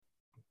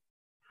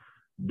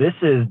This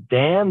is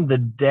Dan the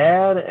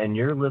Dad, and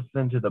you're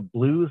listening to the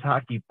Blues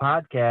Hockey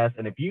Podcast.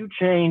 And if you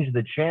change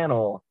the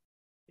channel,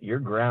 you're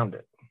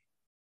grounded.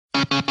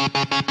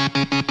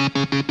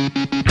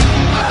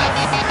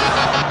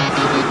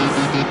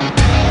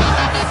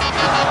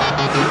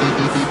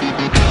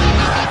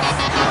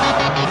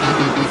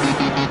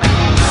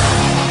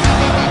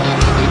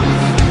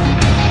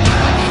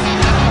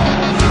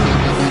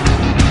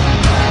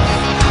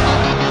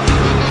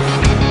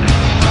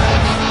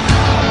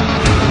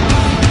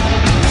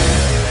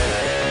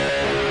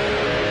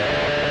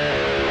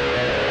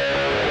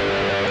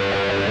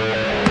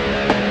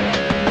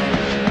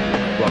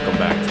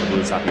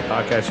 Hockey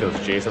Podcast show.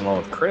 It's Jason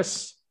along with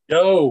Chris.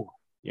 Yo,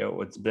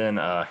 it's been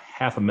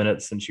half a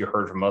minute since you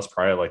heard from us,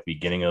 probably like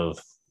beginning of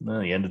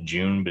the end of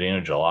June, beginning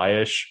of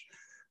July-ish.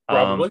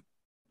 Probably.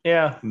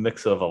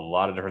 Mix of a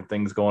lot of different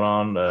things going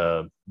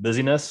on.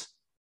 Busyness.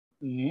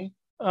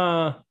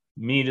 Mm-hmm.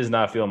 Me just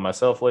not feeling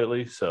myself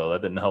lately, so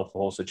that didn't help the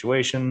whole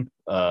situation.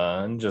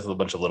 And just a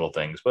bunch of little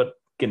things, but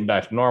getting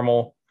back to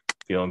normal,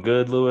 feeling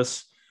good,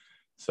 Lewis.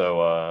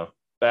 So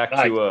back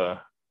to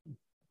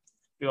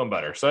feeling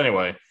better. So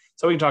anyway.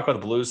 So we can talk about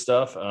the Blues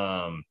stuff.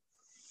 The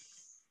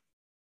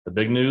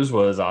big news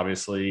was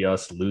obviously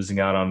us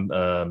losing out on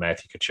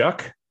Matthew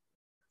Tkachuk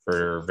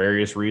for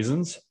various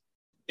reasons.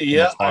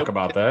 Yeah. We'll talk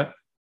about that.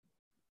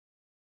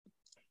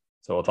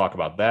 So we'll talk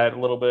about that a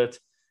little bit.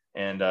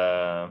 And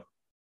the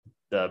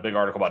big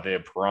article about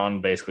David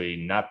Perron basically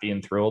not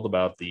being thrilled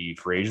about the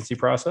free agency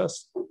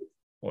process.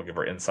 We'll give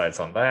our insights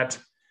on that.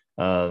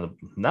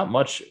 Not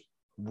much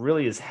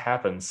really has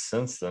happened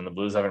since then. The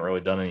Blues haven't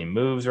really done any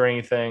moves or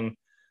anything.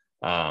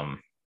 They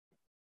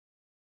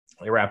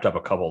wrapped up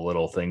a couple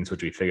little things,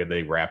 which we figured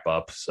they'd wrap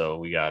up. So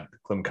we got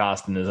Klim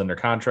Kostin is under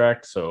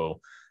contract.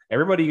 So we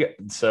kind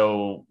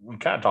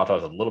of talked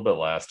about it a little bit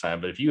last time,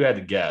 but if you had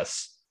to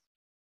guess,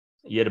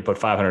 you had to put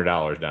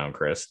 $500 down,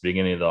 Chris,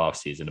 beginning of the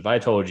offseason. If I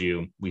told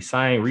you we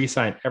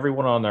re-signed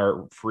everyone on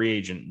our free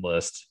agent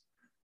list,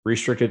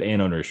 restricted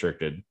and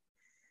unrestricted,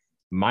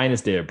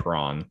 minus David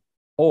Perron,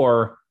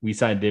 or we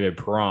signed David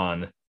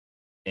Perron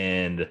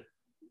and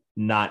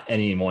not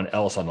anyone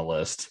else on the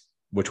list,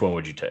 which one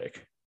would you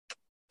take?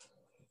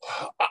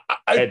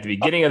 At the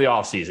beginning of the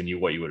offseason,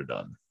 what you would have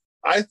done?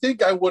 I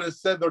think I would have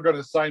said they're going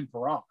to sign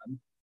Perron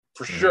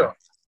for sure.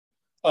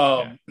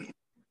 I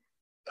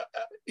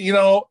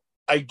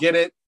get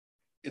it.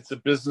 It's a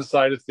business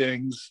side of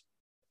things.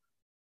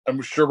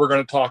 I'm sure we're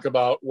going to talk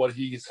about what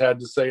he's had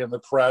to say in the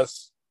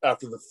press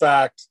after the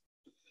fact.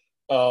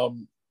 I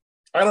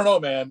don't know,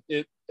 man.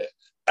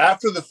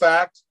 After the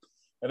fact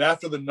and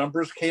after the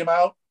numbers came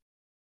out,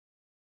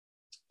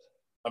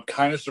 I'm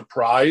kind of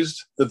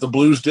surprised that the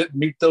Blues didn't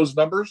meet those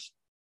numbers.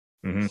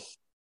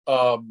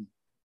 Mm-hmm.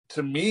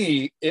 To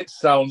me, it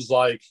sounds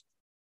like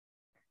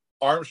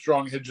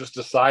Armstrong had just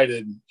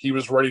decided he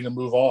was ready to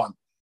move on,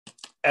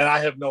 and I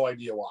have no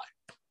idea why.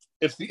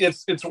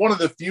 It's one of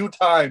the few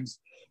times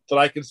that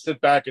I can sit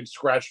back and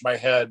scratch my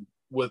head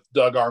with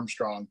Doug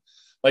Armstrong.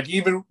 Like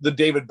even the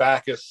David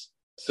Backes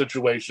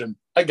situation,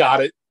 I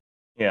got it.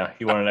 Yeah,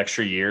 he wanted an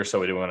extra year, so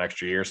we did want an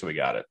extra year, so we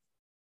got it.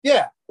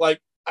 Yeah,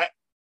 like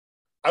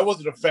I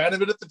wasn't a fan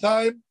of it at the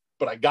time,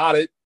 but I got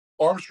it.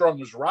 Armstrong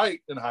was right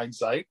in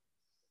hindsight.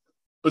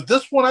 But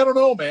this one, I don't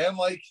know, man.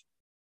 Like,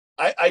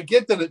 I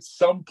get that at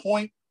some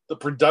point the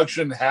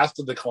production has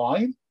to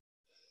decline.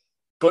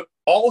 But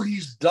all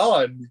he's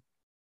done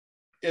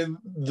in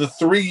the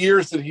 3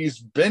 years that he's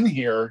been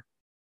here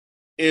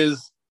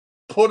is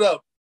put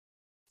up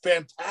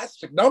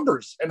fantastic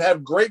numbers and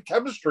have great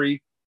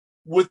chemistry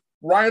with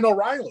Ryan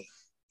O'Reilly.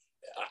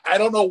 I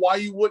don't know why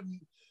you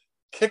wouldn't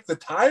kick the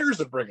tires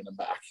of bringing him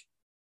back.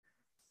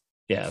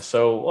 Yeah,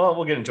 so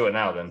we'll get into it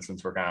now then,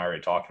 since we're kind of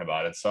already talking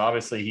about it. So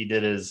obviously he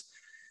did his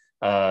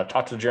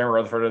talk to Jeremy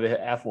Rutherford of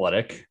The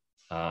Athletic,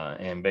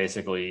 and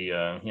basically,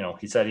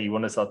 he said he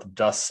wanted to let the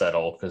dust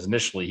settle because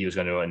initially he was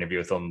going to interview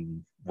with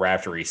them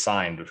after he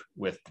signed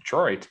with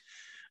Detroit,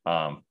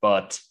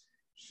 but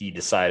he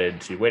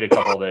decided to wait a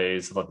couple of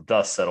days, let the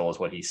dust settle is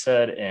what he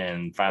said,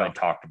 and finally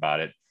talked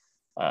about it.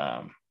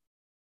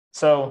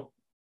 So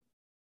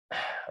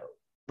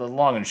the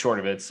long and short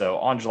of it. So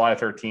on July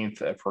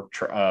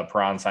 13th,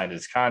 Perron signed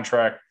his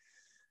contract.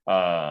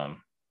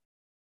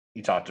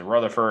 He talked to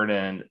Rutherford,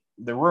 and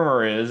the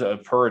rumor is,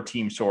 per a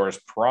team source,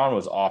 Perron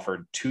was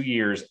offered 2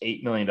 years,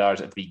 $8 million at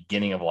the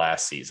beginning of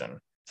last season.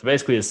 So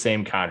basically the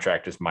same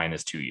contract as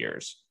minus 2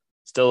 years.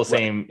 Still the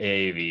same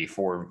AAV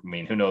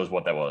who knows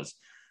what that was.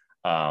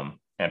 And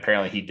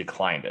apparently he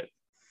declined it.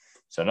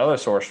 So another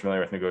source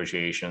familiar with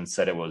negotiations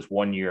said it was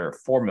 1 year,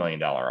 $4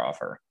 million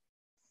offer.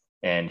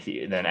 And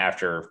then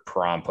after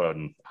Perron put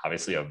in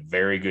obviously a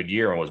very good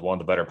year and was one of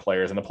the better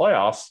players in the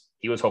playoffs,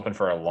 he was hoping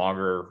for a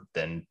longer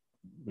than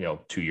 2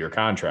 year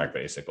contract,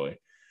 basically,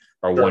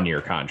 or 1 year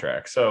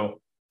contract.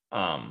 So,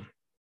 and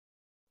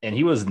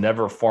he was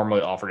never formally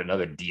offered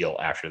another deal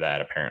after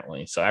that,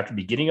 apparently. So after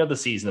the beginning of the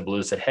season, the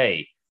Blues said,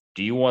 "Hey,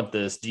 do you want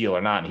this deal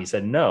or not?" And he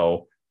said,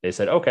 "No." They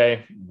said,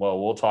 "Okay,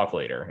 well, we'll talk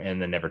later,"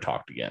 and then never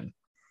talked again.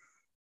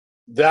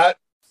 That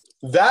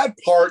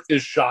part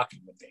is shocking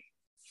to me.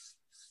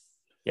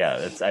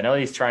 Yeah, I know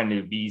he's trying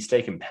to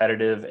stay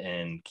competitive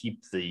and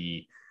keep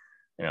the,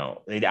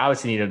 they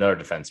obviously need another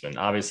defenseman.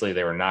 Obviously,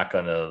 they were not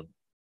going to.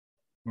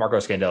 Marco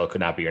Scandella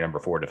could not be your number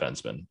 4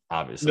 defenseman.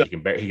 Obviously,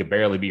 No. he could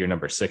barely be your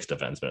number 6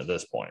 defenseman at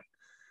this point.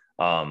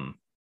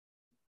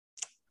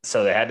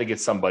 So they had to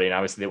get somebody, and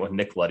obviously they went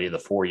Nick Leddy, the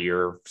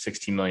 4-year,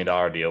 $16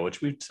 million deal,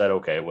 which we said,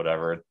 okay,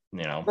 whatever,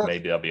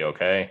 maybe that'll be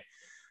okay.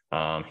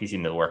 He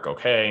seemed to work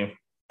okay.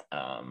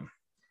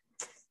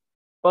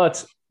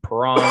 But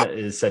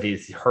Perron said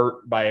he's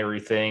hurt by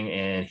everything,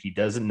 and he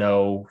doesn't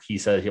know. He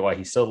said while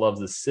he still loves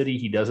the city,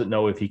 he doesn't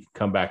know if he can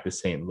come back to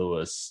St.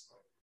 Louis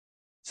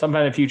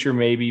sometime in the future,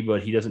 maybe,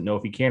 but he doesn't know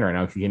if he can right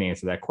now because he can't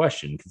answer that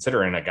question,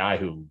 considering a guy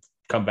who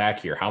come back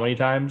here how many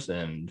times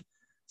and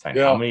signed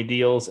how many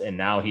deals, and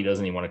now he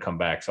doesn't even want to come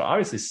back. So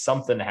obviously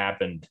something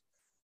happened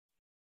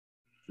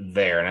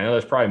there, and I know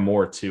there's probably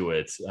more to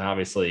it.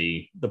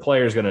 Obviously, the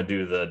player's going to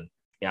do the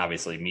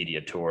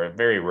media tour.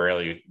 Very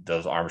rarely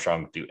does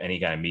Armstrong do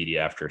any kind of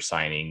media after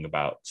signing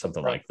about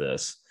something like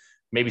this.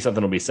 Maybe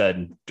something will be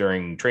said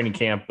during training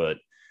camp, but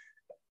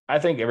I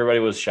think everybody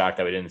was shocked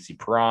that we didn't see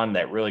Perron.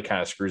 That really kind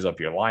of screws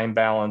up your line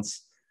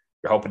balance.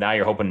 You're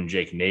hoping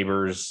Jake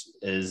Neighbors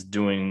is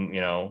doing,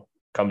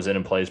 comes in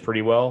and plays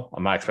pretty well.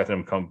 I'm not expecting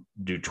him to come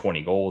do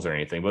 20 goals or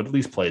anything, but at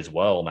least plays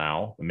well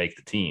now and make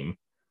the team.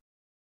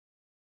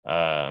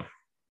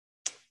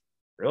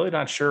 Really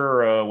not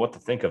sure what to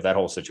think of that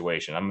whole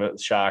situation. I'm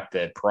shocked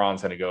that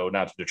Perron's going to go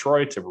now to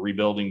Detroit, to a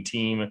rebuilding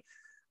team,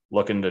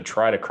 looking to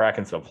try to crack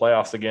into the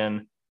playoffs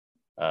again.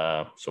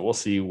 So we'll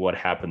see what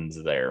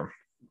happens there.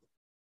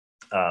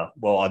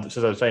 Well, since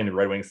I was saying the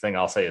Red Wings thing,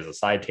 I'll say as a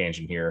side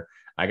tangent here,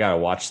 I got to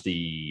watch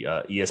the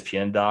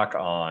ESPN doc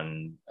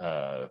on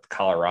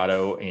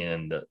Colorado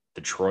and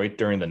Detroit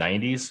during the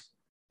 90s.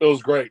 It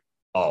was great.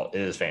 Oh,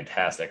 it is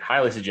fantastic.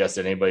 Highly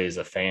suggested anybody is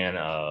a fan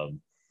of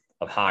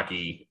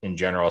hockey in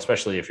general,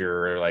 especially if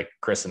you're like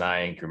Chris and I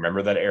and can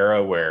remember that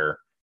era where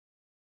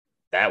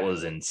that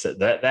was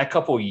that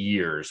couple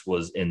years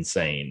was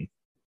insane.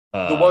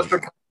 The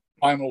Western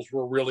Finals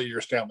were really your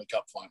Stanley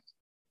Cup final.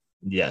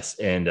 Yes.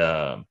 And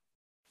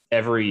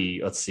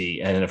let's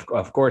see. And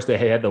of course they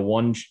had the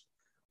one,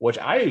 which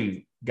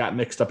I got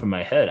mixed up in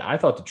my head. I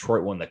thought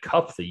Detroit won the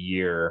cup the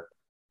year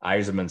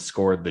Yzerman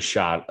scored the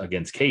shot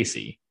against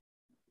Casey.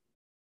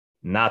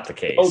 Not the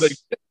case. Oh, they did,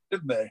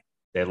 didn't they?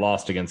 They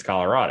lost against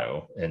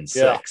Colorado in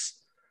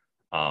 6,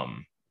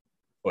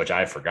 which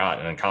I forgot.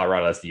 And in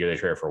Colorado, that's the year they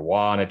traded for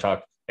Waugh. And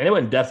they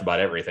went in depth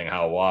about everything,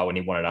 how Waugh, when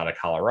he wanted out of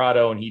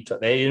Colorado, and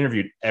they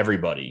interviewed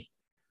everybody.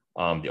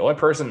 The only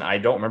person I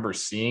don't remember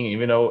seeing,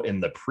 even though in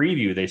the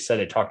preview they said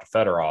they talked to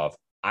Fedorov,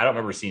 I don't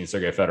remember seeing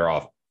Sergei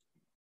Fedorov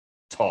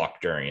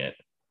talk during it,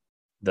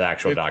 the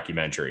actual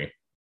documentary.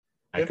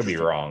 I could be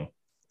wrong,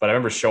 but I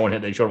remember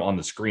they showed him on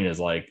the screen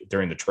as like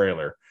during the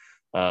trailer.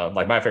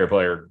 Like my favorite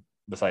player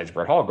besides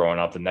Brett Hall growing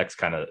up, the next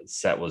kind of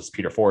set was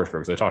Peter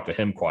Forsberg. So I talked to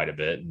him quite a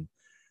bit. And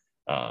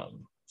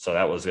so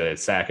that was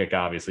Sakic,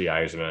 obviously,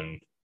 Yzerman.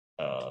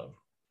 Darren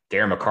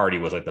McCarty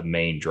was like the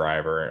main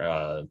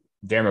driver.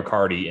 Darren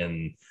McCarty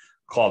and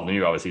Claude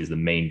Lemieux obviously is the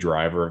main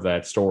driver of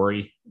that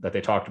story that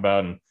they talked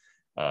about. And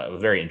it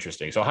was very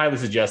interesting. So highly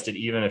suggested,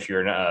 even if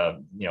you're,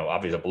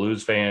 obviously a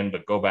Blues fan,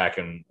 but go back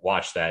and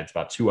watch that. It's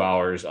about 2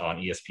 hours on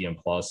ESPN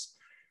Plus.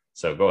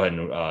 So go ahead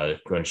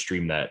and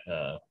stream that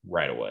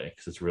right away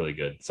because it's really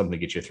good. Something to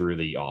get you through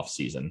the off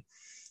season.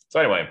 So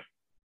anyway,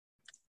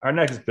 our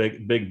next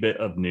big bit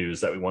of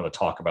news that we want to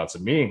talk about. So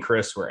me and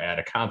Chris were at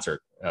a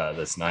concert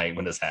this night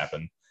when this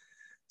happened.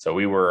 So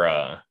we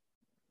were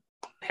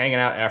hanging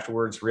out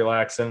afterwards,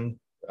 relaxing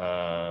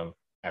after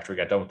we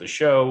got done with the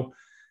show.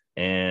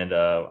 And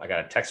I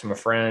got a text from a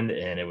friend,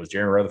 and it was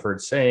Jeremy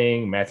Rutherford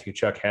saying Matthew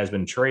Tkachuk has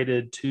been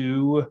traded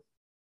to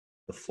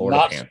the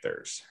Florida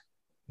Panthers.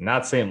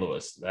 Not St.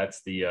 Louis.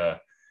 That's the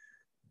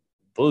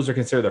Blues are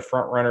considered the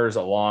front runners,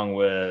 along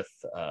with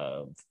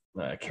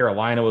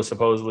Carolina was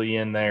supposedly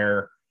in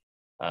there.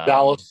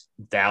 Dallas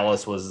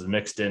was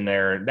mixed in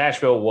there.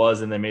 Nashville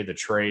was, and they made the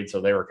trade,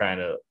 so they were kind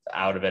of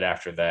out of it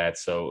after that.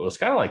 So it was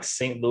kind of like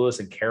St.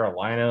 Louis and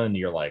Carolina, and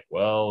you're like,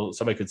 well,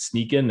 somebody could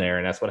sneak in there,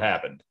 and that's what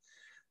happened.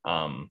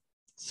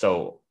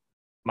 So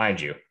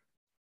mind you,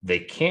 they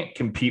can't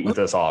compete with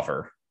this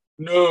offer.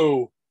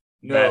 No.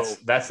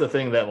 That's the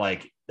thing that,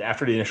 like,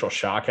 after the initial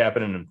shock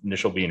happened and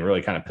initial being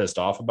really kind of pissed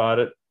off about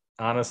it,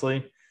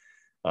 honestly,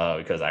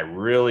 because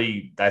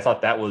I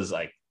thought that was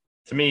like,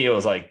 to me, it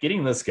was like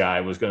getting this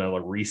guy was going to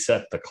like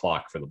reset the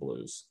clock for the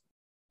Blues.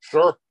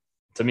 Sure.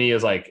 To me,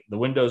 it's like the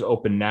window's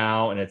open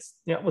now, and it's,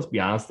 let's be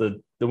honest,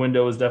 the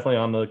window is definitely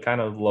on the kind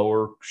of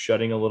lower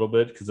shutting a little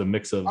bit because a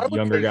mix of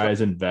younger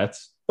guys and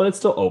vets, but it's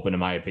still open in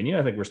my opinion.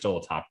 I think we're still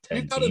a top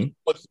 10 team.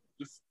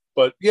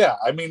 But yeah,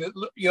 I mean,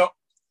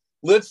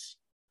 let's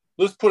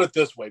put it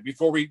this way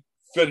before we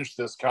finish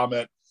this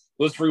comment.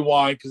 Let's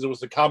rewind because it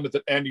was a comment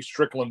that Andy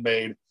Strickland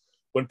made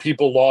when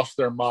people lost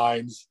their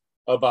minds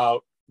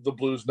about the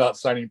Blues not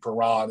signing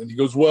Perron. And he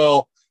goes,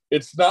 well,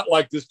 it's not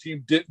like this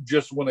team didn't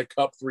just win a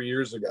cup 3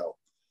 years ago.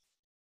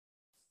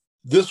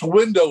 This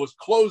window is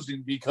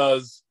closing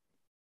because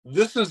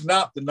this is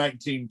not the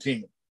 19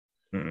 team.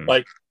 Mm-mm.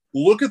 Like,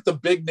 look at the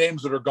big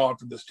names that are gone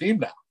from this team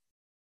now.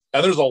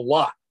 And there's a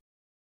lot.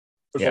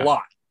 There's a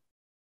lot.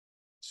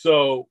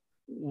 So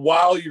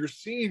while you're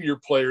seeing your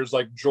players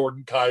like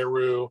Jordan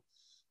Kyrou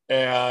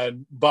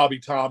and Bobby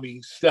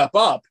Tommy step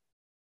up,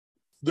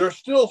 there are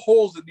still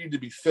holes that need to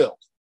be filled.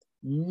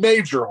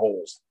 Major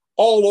holes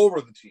all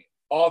over the team.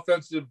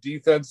 Offensive,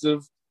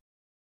 defensive.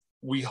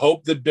 We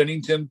hope that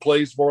Bennington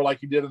plays more like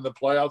he did in the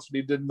playoffs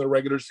than he did in the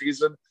regular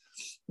season.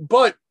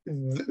 But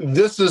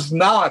this is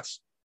not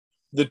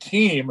the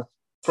team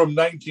from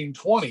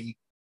 1920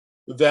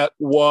 that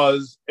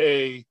was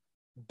a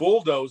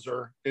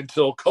bulldozer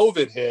until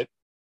COVID hit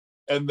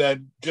and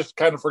then just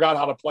kind of forgot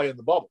how to play in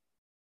the bubble.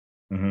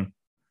 Mm-hmm.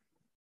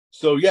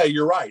 So, yeah,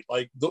 you're right.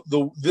 Like a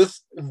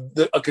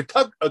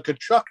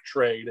Tkachuk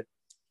trade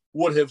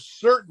would have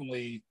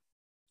certainly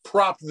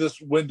propped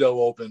this window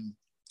open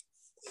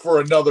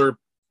for another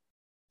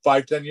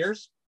 5-10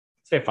 years.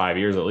 Say 5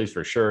 years at least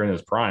for sure in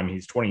his prime.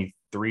 He's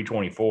 23,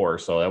 24.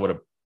 So that would have,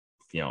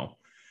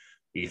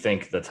 you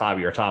think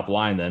your top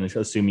line then,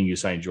 assuming you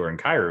sign Jordan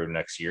Kyrou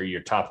next year,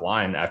 your top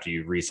line after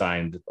you've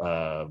re-signed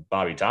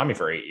Bobby Tommy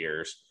for 8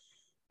 years,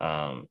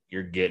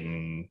 you're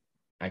getting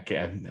 –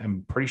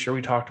 I'm pretty sure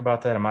we talked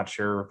about that. I'm not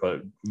sure,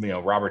 but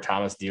Robert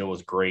Thomas deal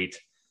was great.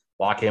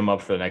 Lock him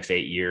up for the next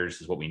 8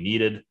 years is what we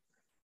needed.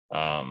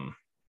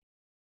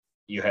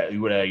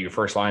 You would have your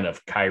first line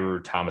of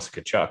Kyrou, Thomas,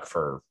 Tkachuk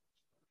for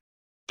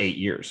 8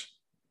 years.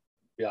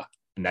 Yeah,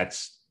 and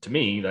to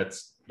me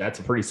that's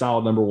a pretty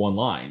solid number one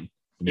line.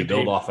 And you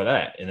build off of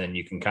that, and then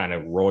you can kind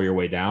of roll your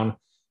way down.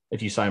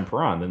 If you sign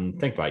Perron, then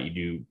think about it. You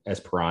do as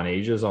Perron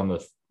ages on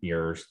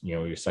your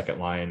second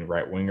line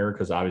right winger,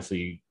 because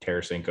obviously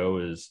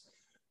Tarasenko is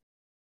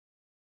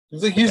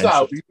he's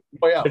out.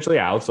 Potentially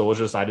out. So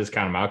I just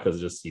count him out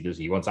because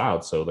he wants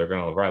out. So they're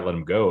gonna probably let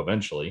him go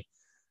eventually.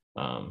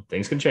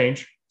 Things can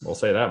change. We'll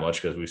say that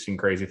much because we've seen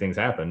crazy things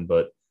happen.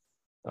 But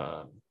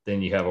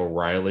then you have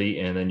O'Reilly,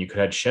 and then you could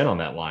have Shen on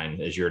that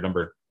line as your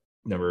number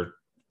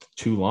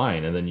 2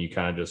 line, and then you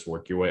kind of just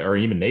work your way, or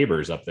even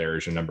Neighbors up there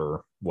as your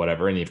number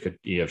whatever, and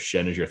you have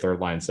Shen as your third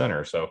line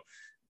center. So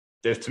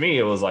to me,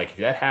 it was like if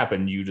that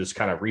happened, you just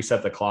kind of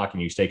reset the clock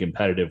and you stay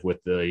competitive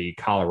with the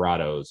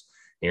Colorados.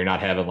 And you're not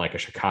having like a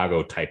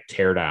Chicago type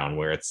teardown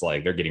where it's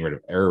like they're getting rid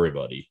of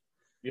everybody.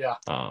 Yeah.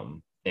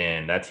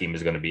 And that team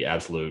is going to be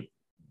absolute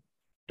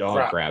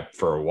dog crap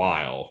for a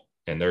while,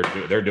 and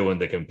they're doing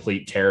the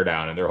complete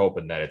teardown, and they're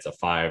hoping that it's a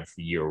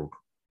 5-year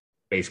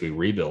basically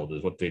rebuild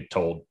is what they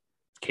told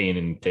Kane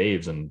and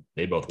Taves, and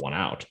they both won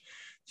out.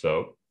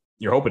 So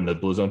you're hoping the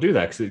Blues don't do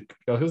that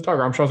because Doug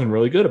Armstrong's been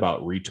really good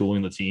about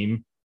retooling the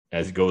team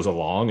as it goes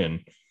along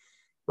and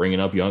bringing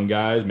up young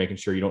guys, making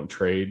sure you don't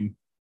trade.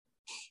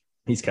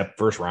 He's kept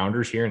first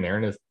rounders here and there,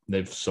 and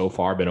they've so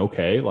far been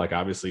okay. Like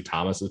obviously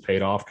Thomas has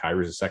paid off.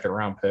 Kyrou's a second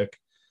round pick.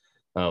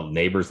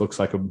 Neighbors looks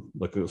like a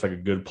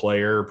good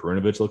player.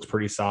 Perunovich looks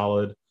pretty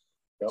solid.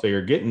 Yep. So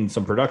you're getting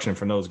some production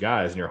from those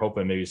guys, and you're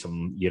hoping maybe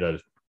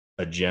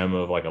a gem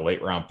of like a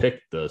late round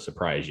pick to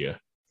surprise you.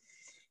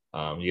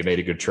 You made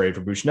a good trade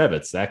for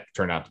Buchnevich. That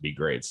turned out to be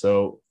great.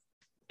 So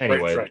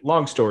anyway,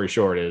 long story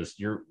short is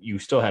you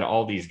still had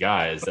all these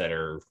guys that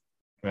are.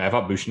 I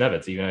thought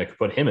Buchnevich, even I could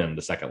put him in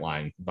the second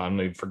line, but I'm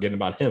not even forgetting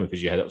about him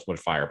because you had so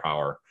much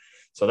firepower.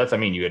 So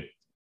you had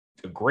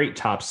a great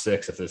top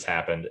 6 if this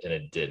happened, and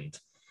it didn't.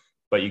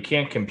 But you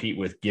can't compete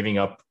with giving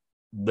up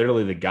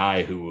literally the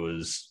guy who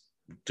was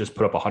just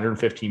put up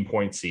 115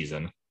 point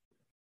season,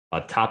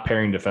 a top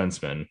pairing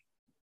defenseman,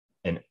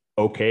 an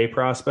okay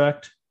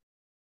prospect,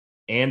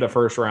 and a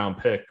first round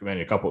pick. Mind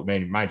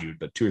you,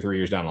 2 or 3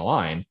 years down the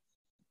line.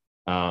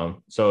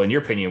 So in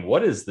your opinion,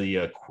 what is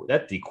the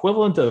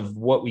equivalent of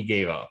what we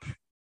gave up?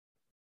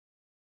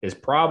 Is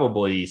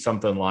probably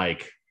something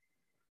like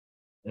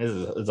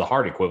it's a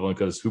hard equivalent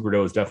because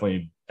Huberdeau is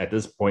definitely at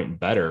this point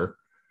better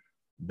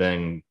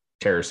than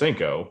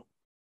Tarasenko.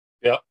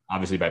 Yeah,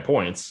 obviously by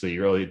points. So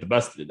you really the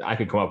best I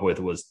could come up with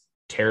was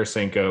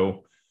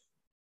Tarasenko,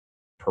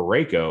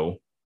 Parayko.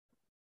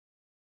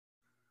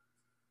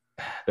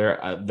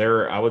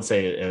 They're I would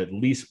say at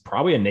least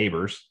probably a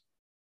Neighbors.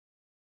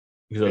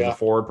 Because it was a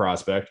forward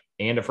prospect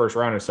and a first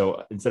rounder.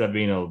 So instead of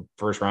being a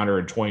first rounder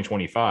in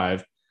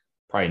 2025,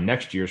 probably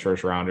next year's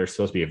first rounder is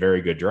supposed to be a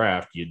very good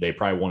draft. They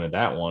probably wanted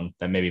that one.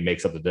 That maybe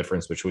makes up the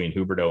difference between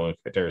Huberdeau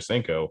and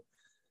Tarasenko.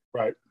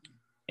 Right.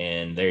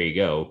 And there you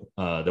go.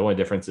 The only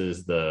difference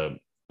is the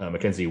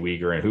Mackenzie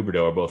Weegar and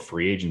Huberdeau are both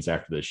free agents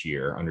after this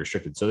year,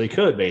 unrestricted. So they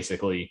could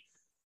basically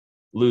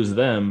lose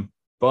them,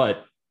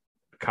 but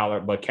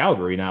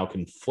Calgary now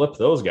can flip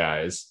those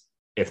guys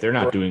if they're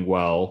not doing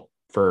well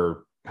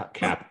for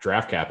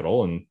draft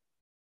capital, and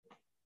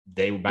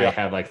they might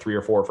have like 3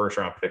 or 4 first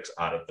round picks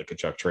out of the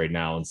Tkachuk trade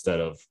now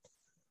instead of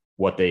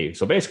what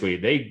so basically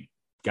they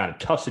got a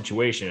tough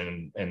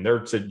situation, and their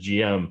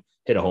GM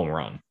hit a home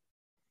run.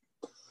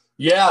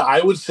 Yeah,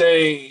 I would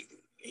say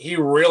he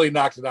really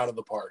knocked it out of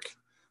the park.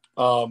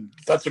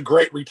 That's a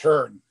great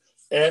return,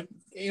 and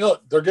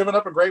they're giving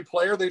up a great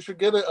player. They should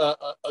get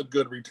a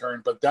good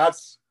return, but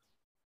that's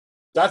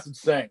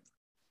insane.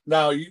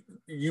 Now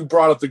you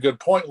brought up the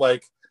good point,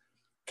 like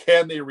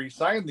can they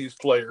re-sign these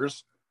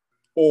players,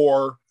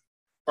 or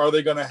are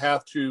they going to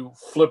have to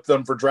flip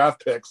them for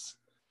draft picks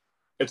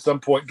at some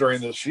point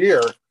during this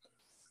year?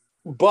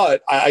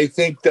 But I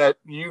think that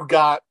you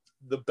got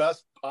the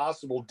best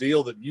possible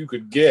deal that you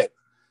could get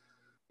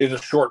in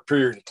a short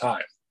period of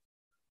time.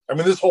 I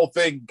mean, this whole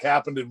thing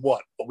happened in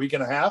what, a week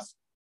and a half?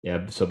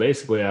 Yeah. So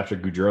basically, after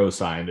Gaudreau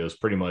signed, it was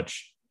pretty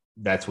much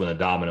that's when the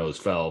dominoes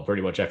fell.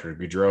 Pretty much after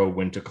Gaudreau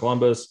went to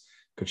Columbus,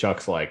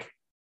 Tkachuk's like,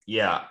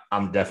 yeah,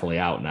 I'm definitely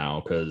out now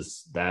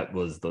because that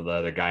was the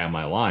other guy on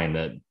my line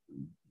that,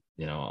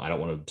 you know, I don't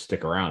want to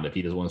stick around. If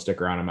he doesn't want to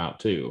stick around, I'm out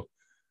too.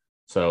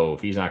 So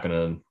if he's not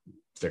going to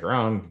stick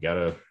around,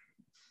 gotta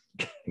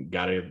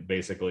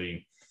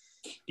basically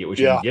get what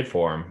you can get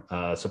for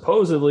him.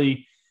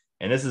 Supposedly,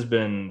 and this has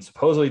been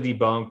supposedly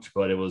debunked,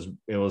 but it was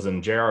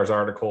in JR's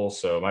article,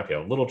 so it might be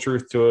a little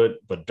truth to it.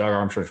 But Doug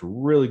Armstrong's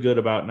really good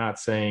about not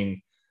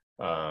saying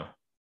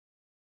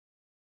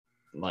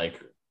like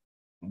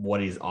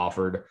what he's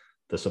offered.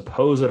 The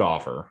supposed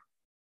offer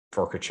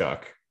for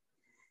Tkachuk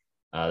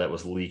that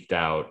was leaked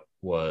out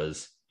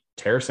was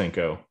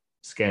Tarasenko,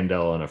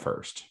 Scandella, and a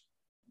first,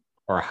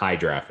 or a high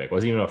draft pick. It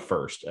wasn't even a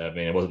first. I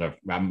mean, it wasn't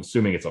I'm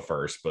assuming it's a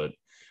first, but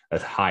a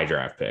high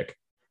draft pick.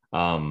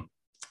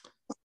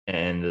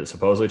 And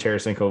supposedly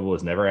Tarasenko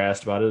was never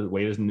asked about it.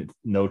 Wade is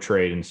no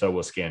trade, and so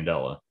was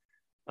Scandella.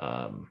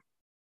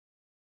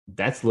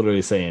 That's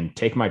literally saying,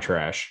 take my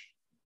trash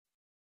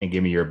and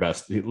give me your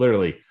best.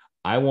 Literally,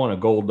 I want a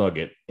gold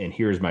nugget, and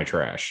here's my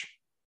trash.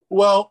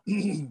 Well,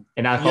 and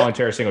not calling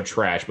Tarasenko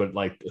trash, but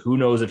like, who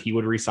knows if he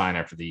would resign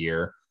after the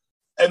year?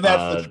 And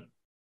that's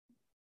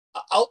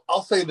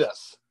I'll say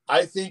this.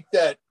 I think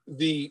that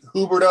the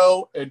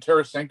Huberdeau and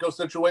Tarasenko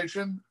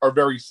situation are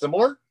very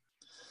similar.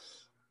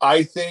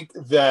 I think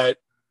that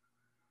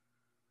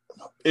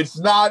it's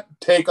not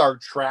take our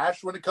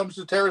trash when it comes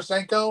to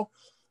Tarasenko,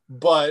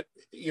 but,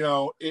 you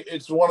know,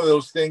 it's one of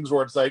those things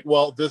where it's like,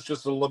 well, this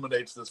just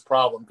eliminates this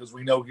problem because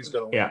we know he's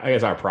going to. Yeah, I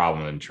guess our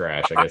problem in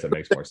trash. I guess that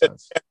makes more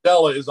sense.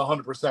 Della is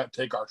 100%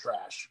 take our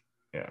trash.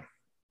 Yeah.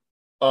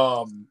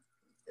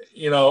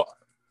 You know,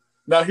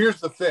 now here's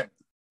the thing.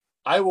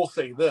 I will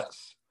say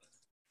this.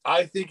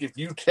 I think if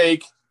you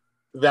take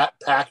that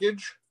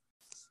package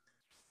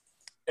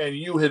and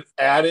you had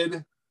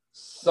added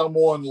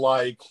someone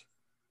like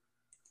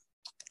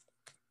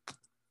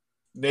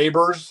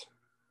Neighbors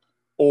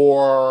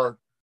or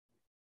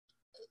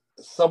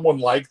someone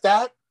like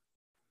that,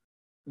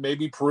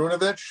 maybe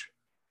Perunovich,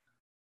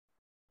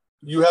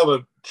 you have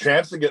a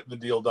chance of getting the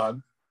deal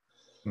done.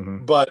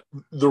 Mm-hmm. But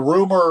the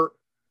rumor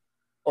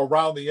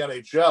around the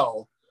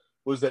NHL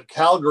was that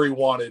Calgary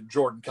wanted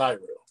Jordan Kyrou.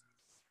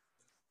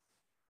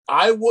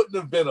 I wouldn't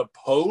have been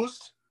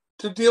opposed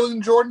to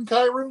dealing Jordan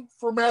Kyrou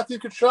for Matthew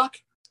Tkachuk,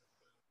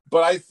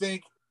 but I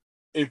think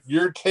if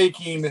you're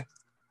taking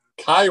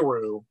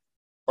Kyrou,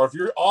 or if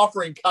you're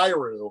offering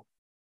Kyrou,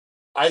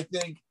 I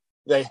think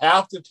they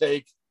have to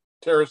take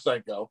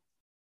Tarasenko,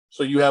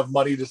 so you have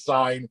money to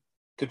sign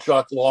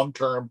Tkachuk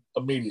long-term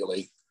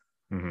immediately.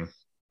 Mm-hmm.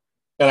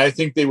 And I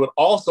think they would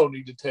also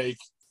need to take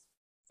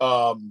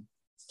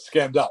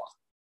Scandella.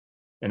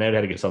 And they'd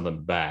have to get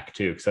something back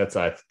too, because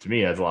that's to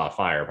me, that's a lot of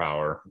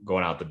firepower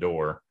going out the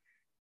door.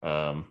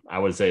 I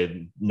would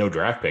say no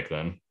draft pick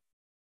then.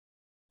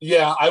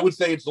 Yeah, I would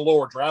say it's a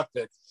lower draft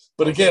pick.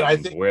 But again, I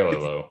think really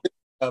low.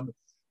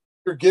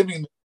 You're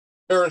giving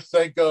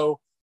Tarasenko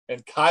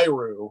and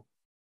Kyrou.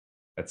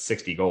 That's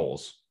 60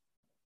 goals.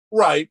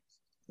 Right.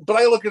 But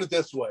I look at it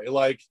this way,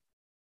 like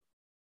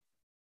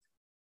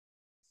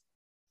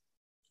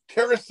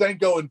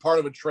Tarasenko in part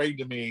of a trade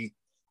to me,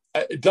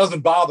 it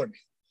doesn't bother me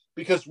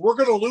because we're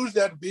going to lose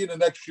that at the end of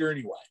next year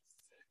anyway,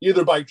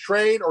 either by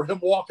trade or him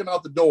walking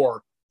out the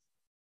door.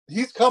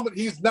 He's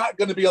not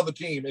going to be on the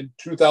team in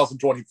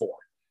 2024.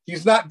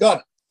 He's not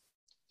gonna.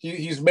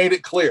 He's made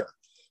it clear.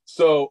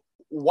 So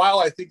while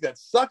I think that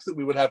sucks that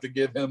we would have to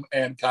give him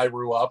and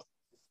Kyrou up,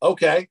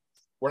 okay,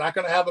 we're not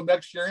going to have him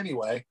next year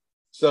anyway.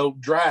 So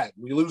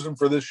we lose him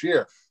for this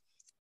year.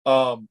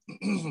 I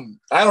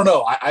don't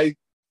know. I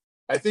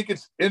think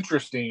it's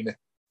interesting.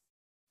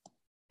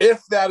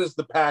 If that is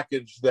the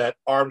package that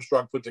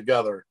Armstrong put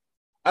together,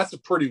 that's a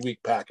pretty weak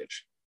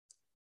package.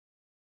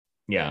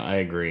 Yeah, I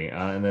agree.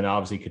 And then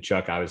obviously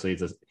Tkachuk, obviously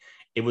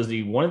it was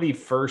one of the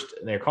first,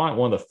 they're calling it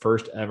one of the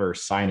first ever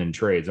sign and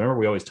trades. I remember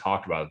we always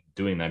talked about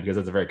doing that because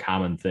that's a very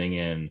common thing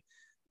in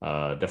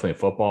definitely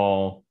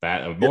football,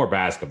 more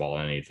basketball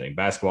than anything.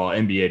 Basketball,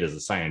 NBA does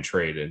a sign and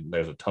trade, and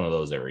there's a ton of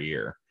those every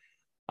year.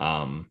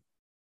 So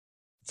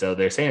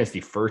they're saying it's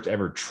the first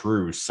ever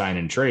true sign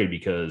and trade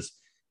because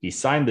he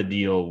signed the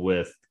deal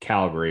with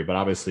Calgary, but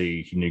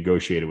obviously he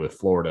negotiated with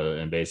Florida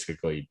and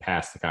basically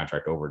passed the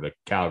contract over to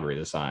Calgary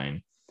to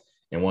sign.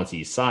 And once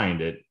he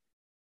signed it,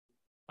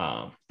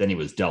 then he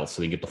was dealt,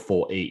 so he get the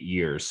full 8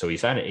 years. So he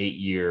signed an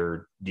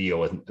 8-year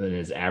deal, and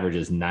his average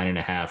is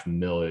 $9.5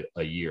 million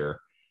a year.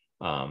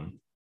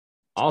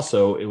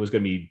 Also, it was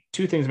going to be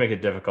two things make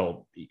it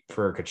difficult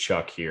for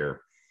Tkachuk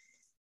here.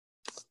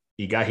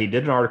 He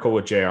did an article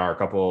with JR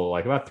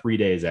about 3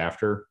 days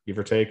after, give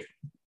or take.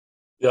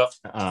 Yeah.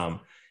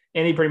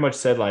 And he pretty much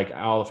said, like,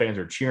 all the fans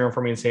are cheering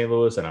for me in St.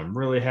 Louis, and I'm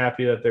really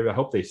happy that I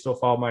hope they still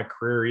follow my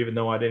career, even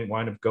though I didn't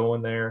wind up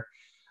going there.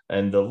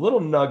 And the little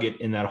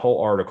nugget in that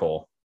whole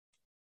article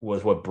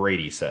was what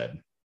Brady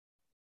said.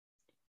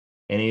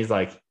 And he's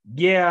like,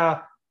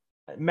 yeah,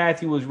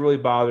 Matthew was really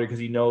bothered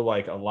because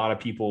like a lot of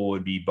people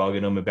would be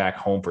bugging him back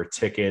home for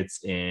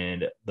tickets,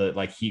 and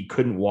he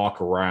couldn't walk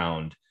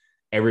around.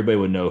 Everybody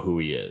would know who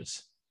he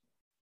is.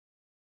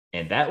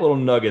 And that little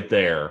nugget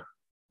there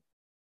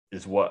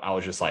is what I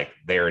was just like,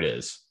 there it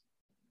is.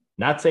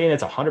 Not saying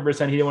it's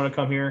 100% he didn't want to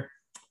come here,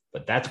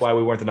 but that's why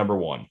we weren't the number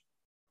one.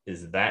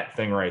 Is that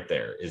thing right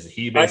there? Is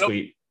he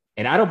basically,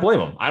 and I don't blame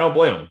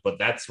him, but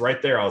that's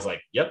right there. I was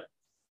like, yep,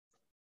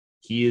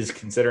 he is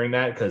considering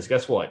that because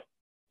guess what?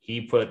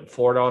 He put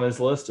Florida on his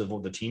list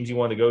of the teams he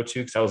wanted to go to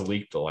because that was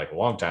leaked like a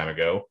long time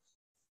ago.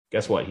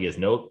 Guess what? He has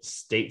no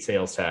state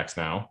sales tax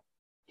now.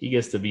 He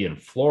gets to be in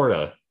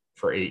Florida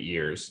for 8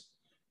 years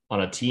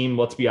on a team,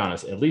 let's be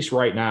honest, at least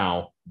right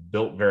now,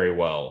 built very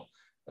well.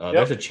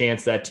 There's a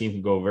chance that team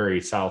can go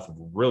very south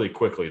really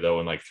quickly, though,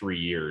 in like 3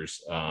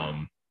 years.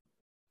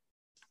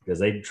 Because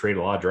they trade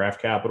a lot of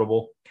draft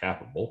capital.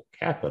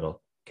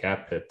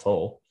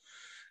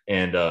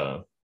 And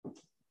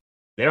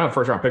they don't have a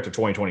first round pick to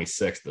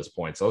 2026 at this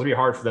point. So it'll be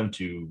hard for them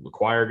to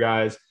acquire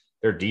guys.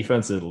 Their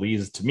defense, at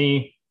least to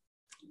me,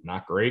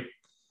 not great.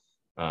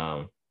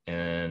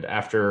 And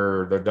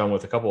after they're done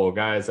with a couple of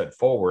guys at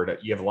forward,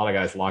 you have a lot of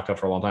guys locked up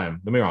for a long time.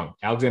 Don't get me wrong.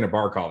 Alexander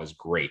Barkov is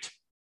great.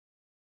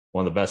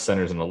 One of the best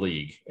centers in the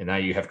league. And now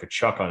you have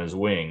Kachuk on his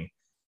wing.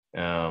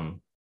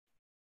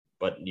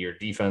 But your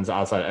defense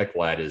outside of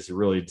Ekblad is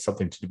really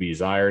something to be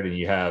desired. And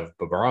you have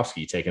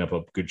Bobrovsky taking up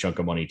a good chunk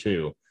of money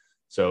too.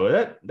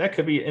 So that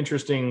could be an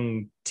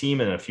interesting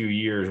team in a few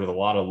years with a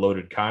lot of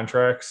loaded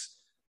contracts.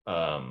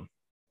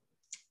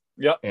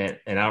 Yep. And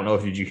I don't know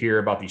if did you hear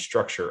about the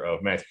structure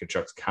of Matthew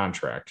Kachuk's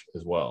contract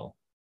as well?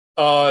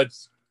 I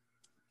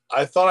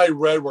thought I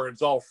read where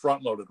it's all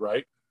front loaded,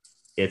 right?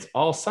 It's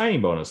all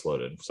signing bonus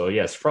loaded. So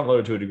yes, front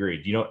loaded to a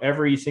degree. Do you know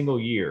every single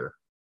year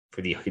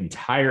for the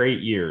entire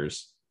 8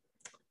 years,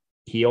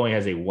 he only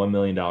has a $1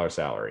 million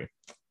salary.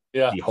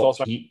 Yeah.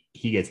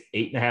 He gets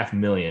 $8.5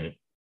 million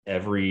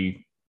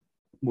every.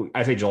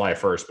 I say July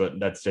 1st, but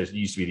that's just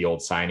used to be the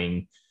old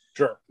signing.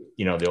 Sure.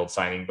 The old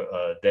signing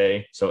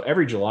day. So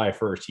every July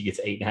 1st, he gets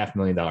 $8.5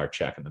 million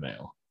check in the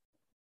mail.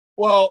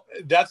 Well,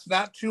 that's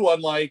not too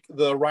unlike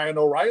the Ryan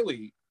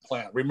O'Reilly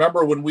plan.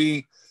 Remember when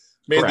we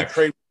made the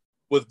trade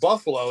with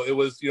Buffalo, it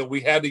was,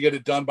 we had to get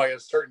it done by a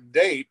certain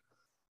date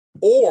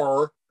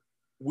or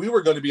we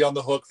were going to be on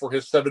the hook for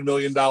his $7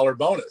 million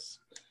bonus.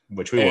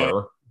 Which we did.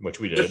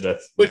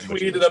 Which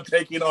we ended up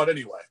taking on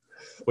anyway.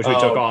 Which we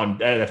took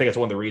on. And I think that's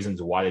one of the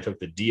reasons why they took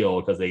the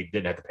deal because they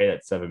didn't have to pay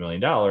that $7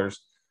 million.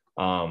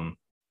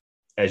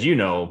 As you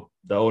know,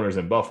 the owners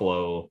in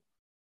Buffalo,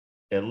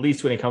 at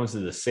least when it comes to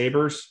the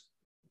Sabres,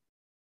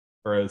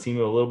 are a team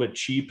a little bit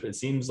cheap. It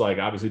seems like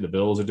obviously the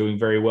Bills are doing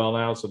very well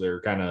now, so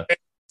they're kind of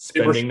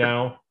spending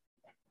now.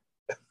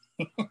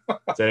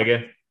 Say it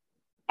again.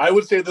 I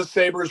would say the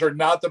Sabres are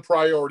not the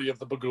priority of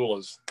the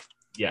Pagulas.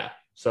 Yeah,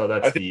 so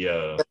that's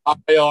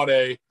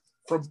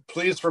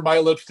please from my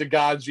lips to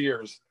God's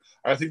ears.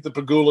 I think the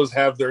Pagulas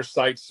have their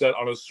sights set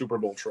on a Super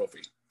Bowl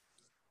trophy.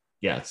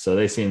 Yeah, so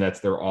they seem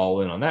they're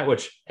all in on that,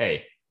 which,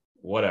 hey,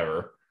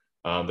 whatever.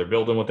 They're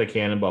building what they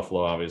can in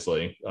Buffalo,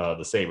 obviously.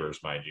 The Sabres,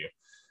 mind you.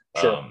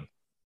 Sure.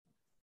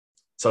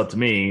 So to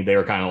me, they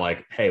were kind of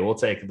like, hey, we'll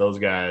take those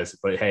guys,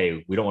 but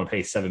hey, we don't want to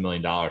pay $7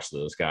 million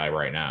to this guy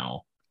right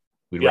now.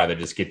 We'd rather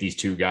just get these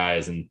two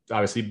guys. And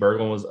obviously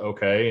Berglund was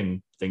okay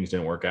and things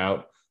didn't work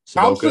out.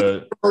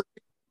 Thompson's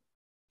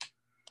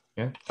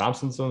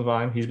doing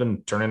fine. He's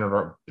been turning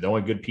the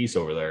only good piece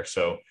over there.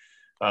 So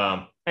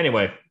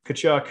anyway,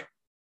 Kachuk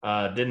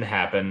didn't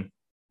happen.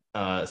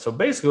 So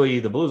basically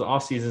the Blues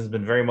offseason has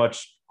been very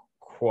much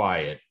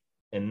quiet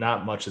and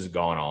not much has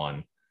gone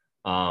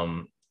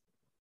on.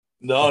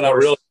 No, not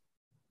really.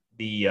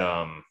 The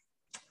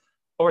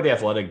over the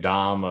Athletic,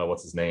 Dom,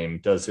 what's his name,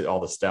 does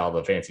all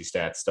the fancy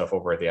stats stuff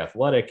over at the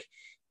Athletic.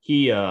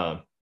 He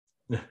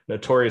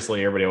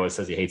notoriously, everybody always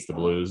says he hates the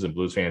Blues, and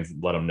Blues fans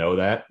let him know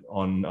that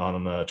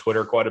on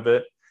Twitter quite a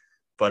bit.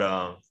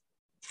 But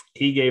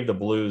he gave the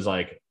Blues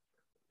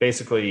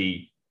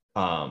basically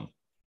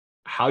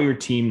how your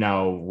team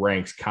now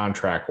ranks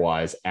contract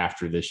wise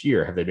after this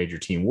year. Have they made your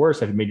team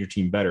worse? Have they made your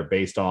team better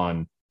based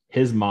on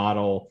his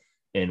model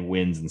and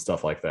wins and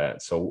stuff like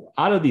that? So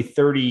out of the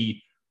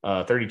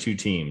 32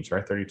 teams,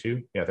 right?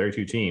 32? Yeah,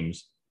 32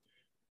 teams.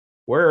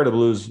 Where are the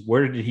Blues?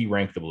 Where did he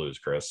rank the Blues,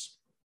 Chris?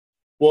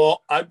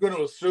 Well, I'm going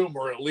to assume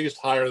we're at least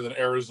higher than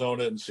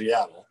Arizona and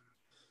Seattle.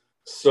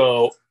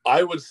 So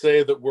I would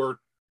say that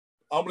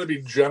I'm going to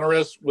be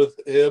generous with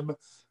him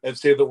and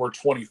say that we're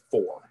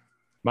 24.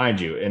 Mind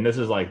you, and this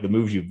is the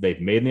moves they've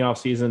made in the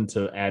offseason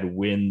to add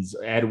wins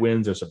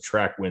or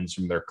subtract wins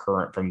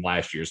from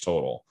last year's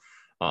total.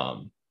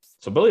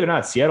 So believe it or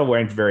not, Seattle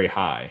ranked very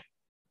high.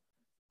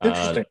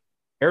 Interesting.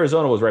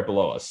 Arizona was right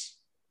below us,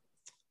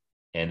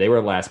 and they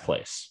were last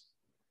place.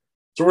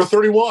 So we're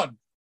 31.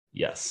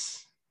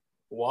 Yes.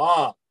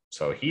 Wow.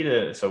 So he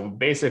did. So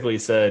basically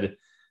said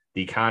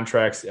the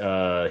contracts.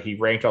 He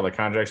ranked all the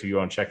contracts. If you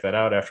want to check that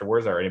out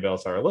afterwards, or anybody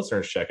else, our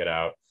listeners, check it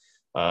out.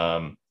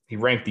 He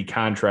ranked the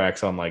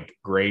contracts on like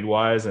grade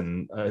wise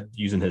and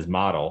using his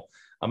model.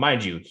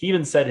 Mind you, he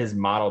even said his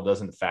model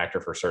doesn't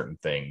factor for certain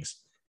things.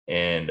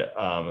 And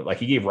like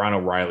he gave Ron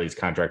O'Reilly's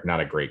contract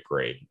not a great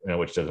grade,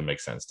 which doesn't make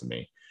sense to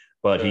me.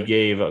 But he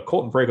gave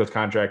Colton Parayko's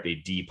contract a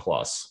D+.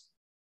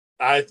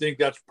 I think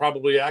that's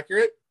probably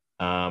accurate.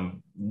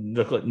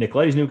 Nick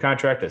Leddy's new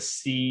contract a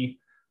C.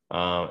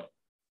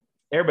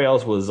 Everybody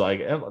else was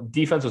like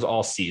defense was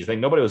all C's. I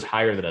think nobody was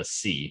higher than a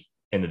C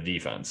in the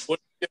defense. What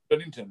did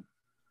Bennington?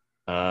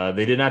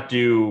 They did not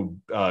do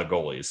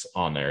goalies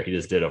on there. He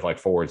just did of like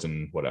forwards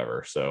and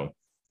whatever. So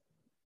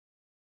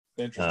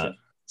interesting.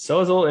 So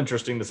it's a little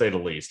interesting to say the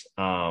least.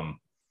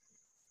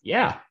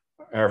 Yeah.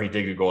 Or if he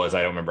did good goalies,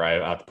 I don't remember. I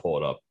have to pull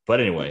it up. But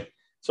anyway,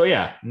 so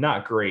yeah,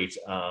 not great.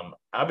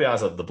 I'll be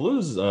honest, the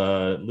Blues,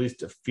 at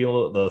least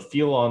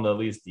feel on at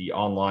least the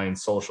online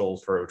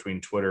socials for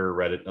between Twitter,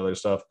 Reddit, and other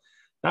stuff,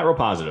 not real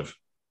positive,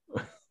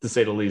 to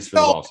say the least, for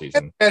the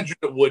offseason. I imagine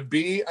it would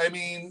be. I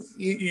mean,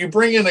 you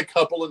bring in a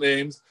couple of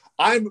names.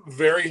 I'm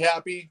very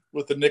happy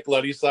with the Nick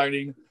Leddy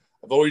signing.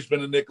 I've always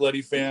been a Nick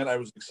Leddy fan. I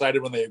was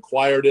excited when they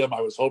acquired him.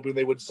 I was hoping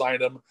they would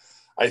sign him.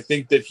 I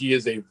think that he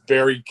is a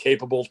very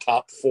capable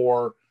top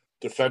 4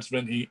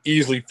 defenseman. He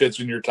easily fits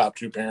in your top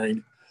 2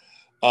 pairing.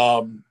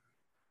 I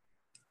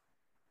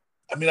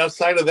mean,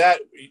 outside of that,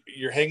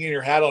 you're hanging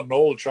your hat on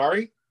Noel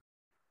Acciari.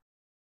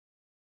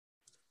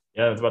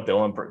 Yeah, that's about the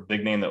only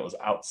big name that was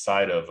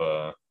outside of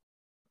the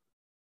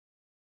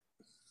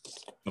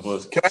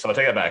Blues. So I'll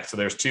take that back. So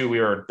there's 2. We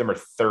are number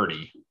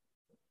 30.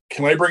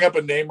 Can I bring up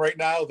a name right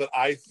now that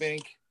I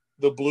think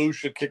the Blues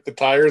should kick the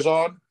tires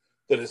on?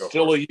 That is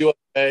still a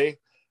UFA,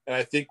 and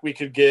I think we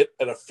could get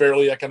at a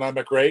fairly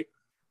economic rate.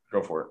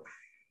 Go for it.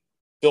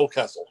 Phil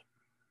Kessel.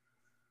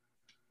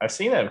 I've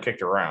seen that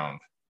kicked around,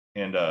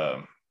 and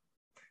I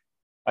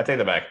take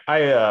that back.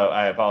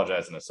 I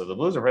apologize on this. So the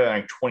Blues are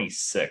ranked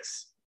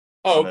 26.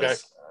 Oh, okay.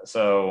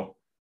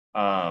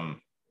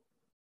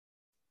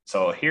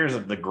 So here's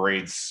the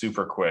grades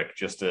super quick.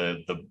 Just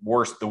the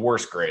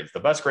worst grades. The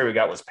best grade we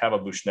got was Pavel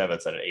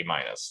Buchnevich at an A-.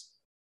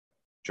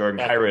 Jordan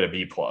Kyrou at a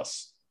B+.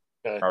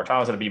 Okay. Robert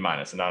Thomas at a B-,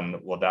 and down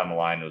the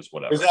line it was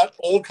whatever. Is that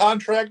old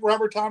contract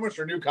Robert Thomas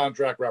or new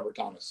contract Robert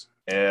Thomas?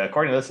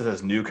 According to this, it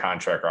says new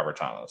contract Robert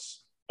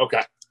Thomas.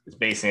 Okay. It's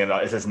basing it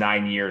on, it says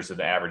 9 years and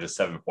the average is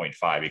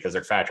 7.5 because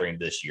they're factoring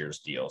this year's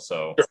deal.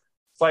 So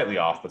slightly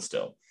off, but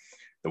still.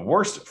 The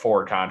worst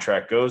forward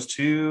contract goes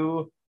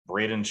to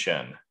Brayden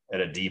Schenn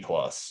at a D+.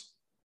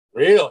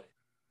 Really?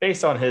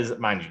 Based on his,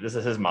 mind you, this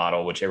is his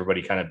model, which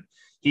everybody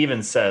he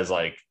even says,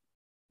 like,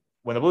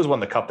 when the Blues won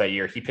the Cup that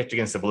year, he picked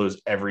against the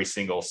Blues every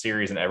single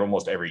series and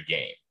almost every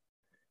game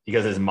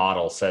because his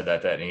model said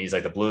that. And he's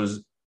like, the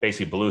Blues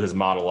basically blew his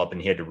model up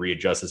and he had to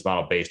readjust his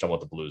model based on what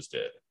the Blues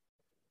did.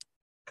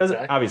 Because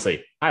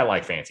obviously I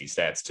like fancy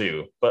stats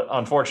too, but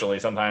unfortunately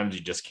sometimes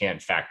you just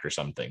can't factor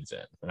some things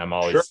in. And I'm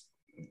always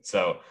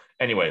So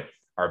anyway,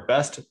 our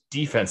best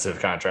defensive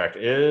contract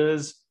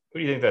is, who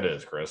do you think that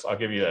is, Chris? I'll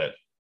give you that.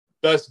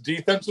 Best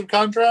defensive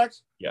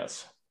contract?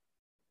 Yes.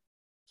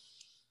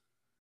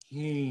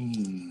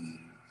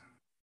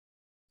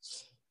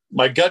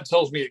 My gut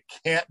tells me it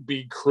can't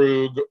be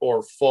Krug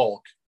or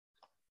Falk.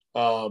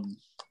 But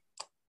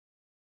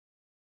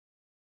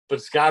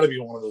it's got to be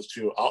one of those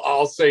two.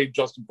 I'll say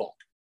Justin Falk.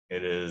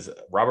 It is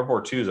Robert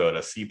Bortuzzo at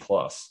a C+.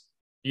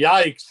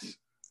 Yikes.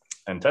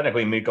 And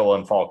technically Mikko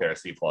and Falk at a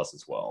C+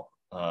 as well.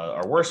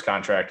 Our worst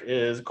contract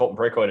is Colton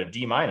Parayko at a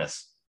D-.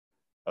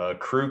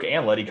 Krug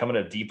and Leddy coming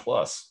at a D+.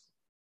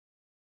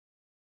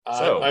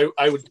 So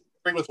I would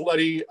agree with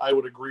Leddy. I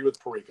would agree with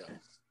Parayko.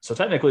 So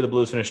technically the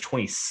Blues finished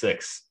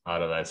 26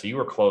 out of that. So you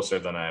were closer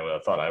than I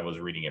thought. I was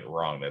reading it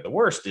wrong there. The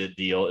worst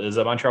deal is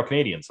a Montreal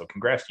Canadiens. So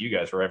congrats to you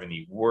guys for having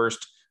the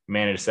worst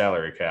managed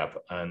salary cap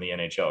in the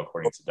NHL,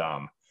 according to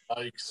Dom.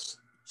 Yikes.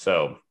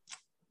 So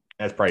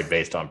that's probably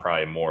based on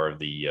more of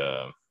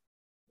the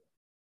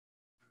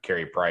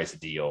Carey Price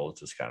deal.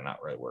 It's just kind of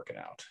not really working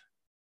out.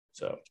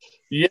 So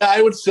yeah,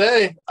 I would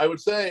say.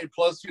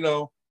 Plus,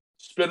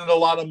 spending a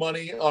lot of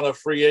money on a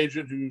free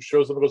agent who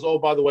shows up and goes, "Oh,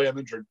 by the way, I'm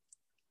injured."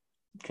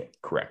 Okay,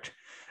 correct.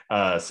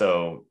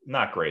 So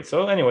not great.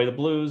 So anyway, the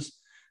Blues.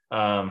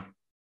 I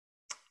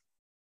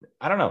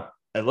don't know.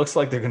 It looks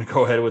like they're going to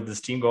go ahead with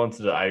this team going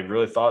to I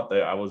really thought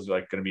that I was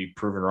going to be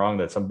proven wrong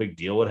that some big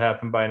deal would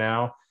happen by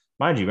now.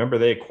 Mind you, remember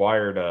they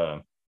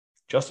acquired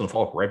Justin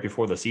Falk right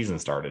before the season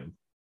started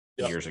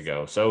years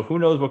ago. So who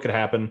knows what could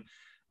happen.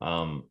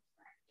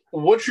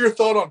 What's your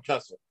thought on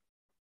Kessel?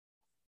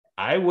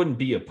 I wouldn't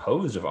be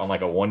opposed on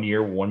like a 1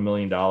 year, $1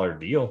 million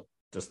deal.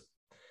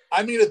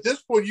 At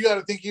this point, you got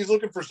to think he's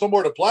looking for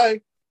somewhere to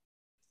play.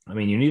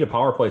 You need a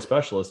power play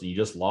specialist, and you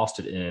just lost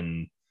it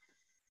in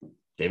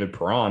David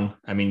Perron.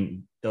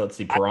 Let's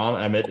see,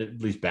 Perron, at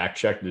least back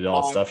checked and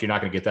all that stuff. You're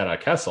not going to get that out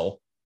of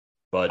Kessel.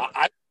 But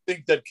I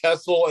think that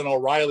Kessel and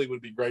O'Reilly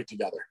would be great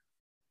together.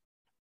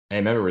 Hey,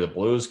 remember the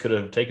Blues could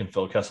have taken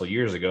Phil Kessel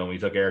years ago, and we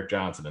took Eric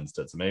Johnson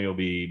instead. So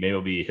maybe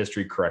it'll be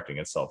history correcting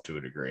itself to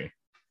a degree.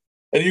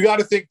 And you got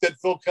to think that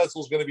Phil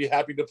Kessel's going to be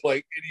happy to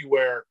play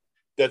anywhere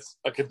that's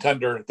a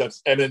contender.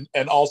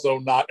 And also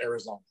not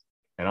Arizona.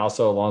 And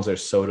also, as long as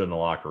there's soda in the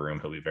locker room,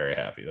 he'll be very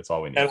happy. That's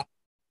all we need.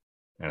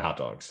 And hot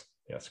dogs.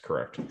 Yes,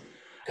 correct.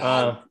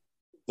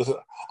 Listen,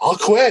 I'll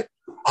quit.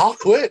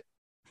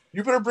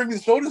 You better bring the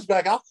sodas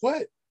back. I'll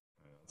quit.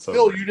 So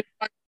Phil, you did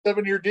a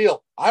 7-year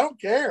deal. I don't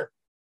care.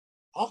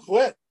 I'll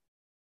quit.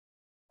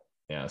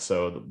 Yeah,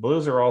 so the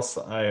Blues are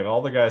I have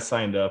all the guys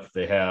signed up.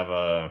 They have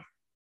a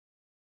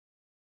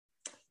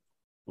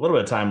little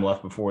bit of time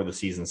left before the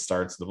season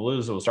starts. The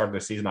Blues will start their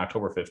season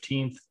October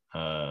 15th.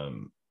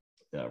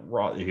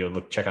 If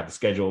you check out the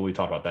schedule, we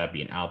talked about that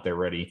being out there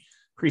ready.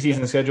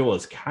 Preseason schedule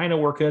is kind of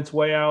working its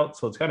way out.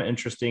 So it's kind of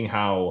interesting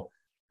how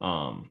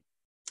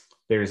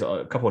there's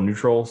a couple of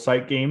neutral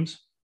site games.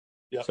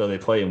 Yep. So they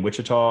play in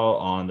Wichita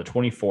on the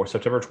 24th,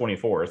 September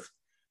 24th.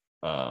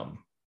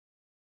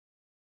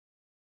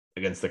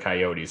 Against the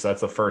Coyotes. So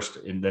that's the first.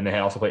 And then they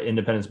also play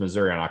Independence,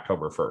 Missouri on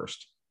October 1st.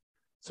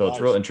 So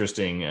It's real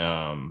interesting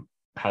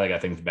how they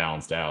got things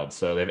balanced out.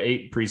 So they have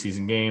 8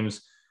 preseason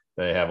games.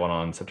 They have one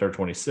on September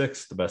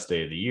 26th, the best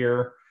day of the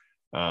year.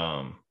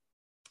 And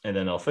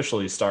then they'll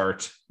officially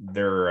start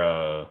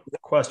their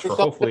quest for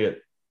hopefully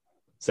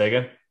say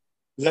again?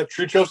 Is that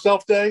Treat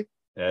Yourself Day?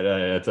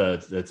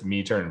 It's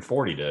me turning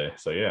 40 day.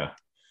 So yeah.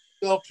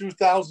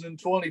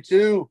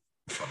 2022,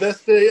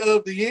 best day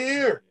of the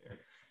year.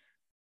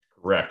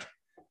 Correct.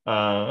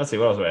 Let's see,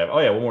 what else do I have? Oh,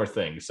 yeah, one more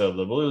thing. So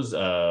the Blues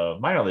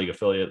minor league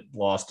affiliate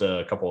lost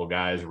a couple of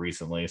guys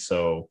recently.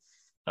 So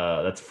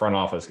that's front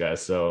office guys.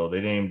 So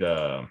they named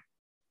a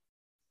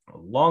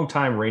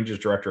longtime Rangers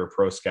director of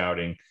pro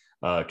scouting,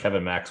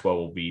 Kevin Maxwell,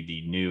 will be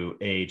the new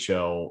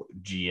AHL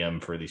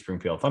GM for the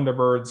Springfield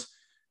Thunderbirds.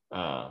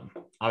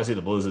 Obviously,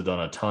 the Blues have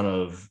done a ton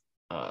of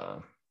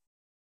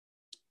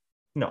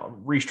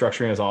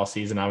restructuring as all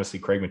season. Obviously,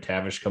 Craig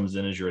McTavish comes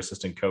in as your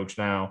assistant coach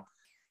now.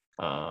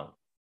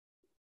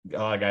 A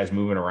lot of guys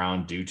moving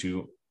around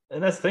and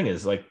that's the thing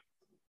is, like,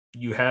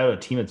 you have a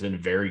team that's been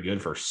very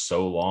good for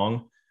so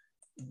long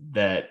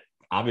that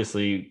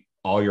obviously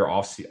all your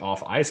off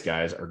ice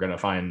guys are going to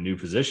find new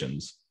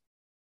positions.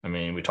 I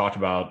mean, we talked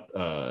about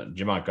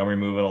Jim Montgomery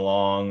moving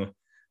along.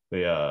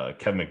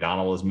 Kevin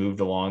McDonald has moved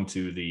along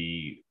to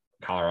the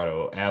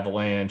Colorado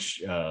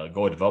Avalanche.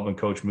 Goalie development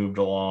coach moved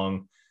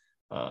along.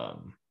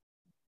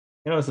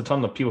 It's a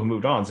ton of people who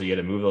moved on, so you had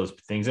to move those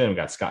things in. We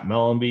got Scott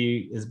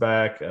Mellenby is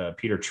back.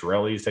 Peter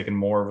Chiarelli is taking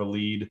more of a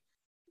lead.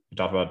 We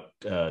talked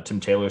about Tim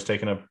Taylor's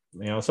taking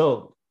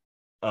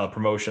a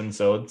promotion.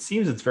 So it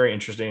seems it's very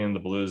interesting, and the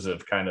Blues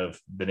have kind of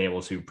been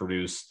able to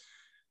produce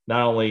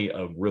not only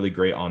a really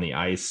great on the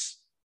ice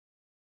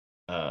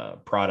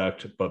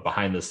product, but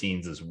behind the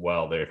scenes as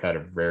well. They've had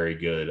a very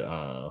good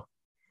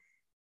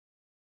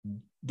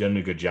done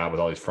a good job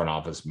with all these front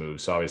office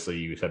moves. So obviously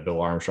you've had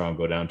Bill Armstrong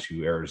go down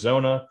to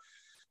Arizona.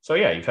 So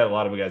yeah, you've had a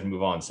lot of guys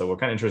move on. So we're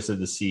kind of interested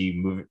to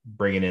see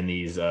bringing in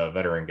these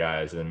veteran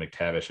guys, and then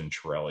McTavish and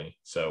Chiarelli.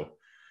 So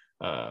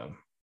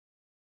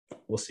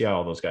we'll see how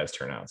all those guys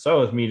turn out. So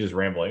with me just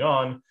rambling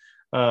on,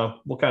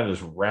 we'll kind of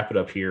just wrap it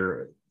up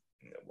here.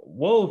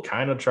 We'll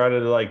kind of try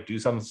to do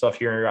some stuff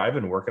here. I've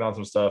been working on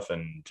some stuff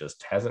and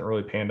just hasn't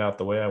really panned out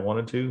the way I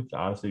wanted to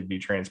honestly be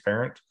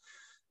transparent.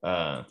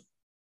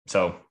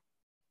 So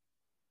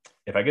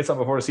if I get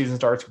something before the season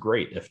starts,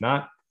 great. If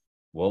not,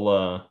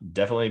 we'll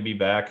definitely be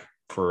back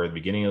for the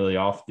beginning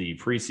of the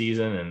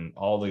preseason and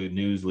all the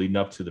news leading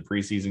up to the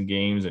preseason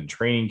games and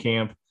training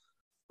camp.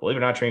 Believe it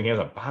or not, training camp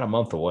is about a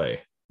month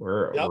away.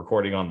 We're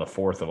recording on the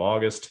 4th of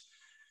August.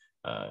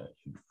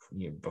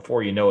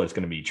 Before you know it, it's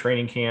going to be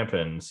training camp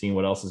and seeing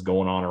what else is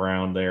going on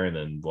around there. And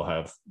then we'll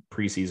have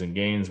preseason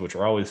games, which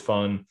are always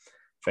fun.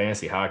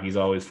 Fantasy hockey is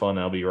always fun.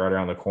 That'll be right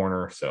around the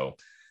corner. So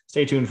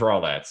stay tuned for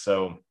all that.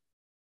 So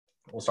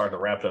we'll start to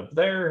wrap it up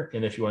there.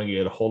 And if you want to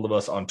get a hold of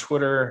us on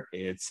Twitter,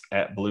 it's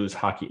at Blues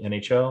Hockey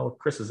NHL.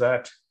 Chris is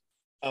at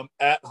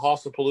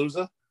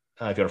Hossapalooza.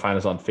 If you want to find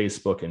us on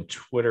Facebook and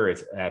Twitter,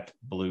 it's at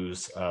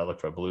Blues.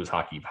 Look for Blues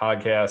Hockey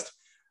Podcast.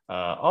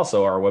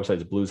 Also, our website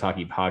is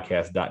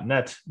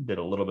blueshockeypodcast.net. Did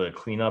a little bit of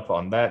cleanup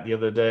on that the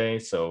other day.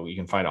 So you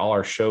can find all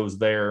our shows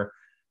there,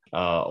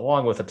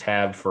 along with a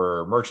tab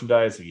for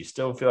merchandise. If you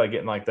still feel like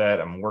getting like that,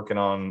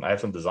 I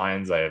have some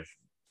designs I have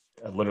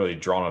literally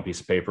drawn on a piece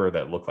of paper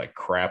that look like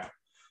crap.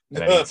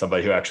 And I need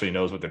somebody who actually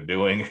knows what they're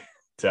doing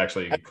to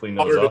actually clean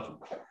those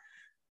up.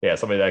 Yeah,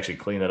 somebody to actually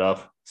clean it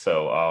up.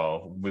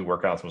 So we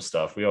work on some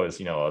stuff. We always,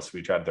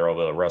 we try to throw a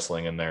little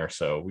wrestling in there.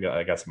 So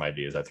I got some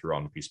ideas I threw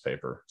on a piece of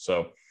paper.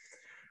 So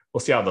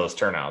we'll see how those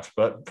turn out.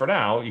 But for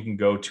now, you can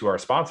go to our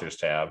sponsors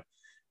tab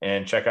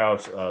and check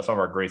out some of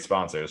our great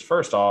sponsors.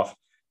 First off,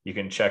 you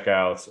can check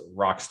out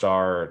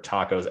Rockstar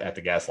Tacos at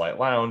the Gaslight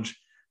Lounge.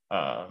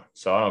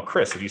 So I don't know,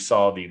 Chris, if you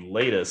saw the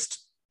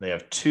latest, they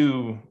have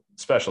 2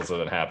 specials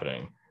that are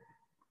happening.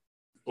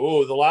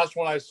 Oh, the last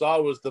one I saw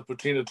was the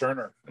Poutine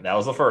Turner. And that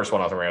was the first one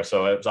on the ramp.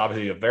 So it's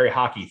obviously a very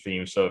hockey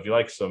theme. So if you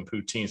like some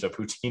poutine, so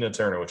Poutine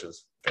Turner, which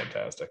is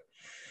fantastic.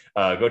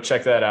 Go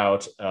check that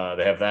out.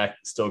 They have that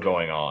still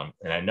going on.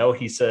 And I know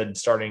he said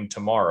starting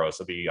tomorrow,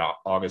 so it'll be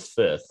August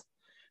 5th,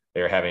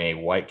 they're having a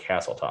White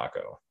Castle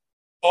taco.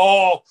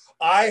 Oh,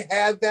 I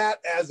had that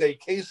as a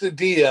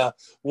quesadilla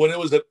when it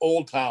was at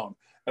Old Town.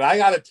 And I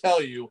got to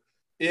tell you,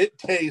 it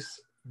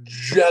tastes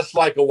just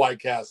like a White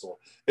Castle.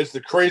 It's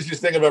the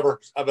craziest thing I've ever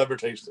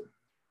tasted.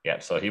 Yeah,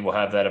 so he will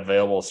have that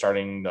available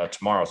starting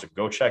tomorrow. So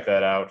go check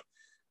that out.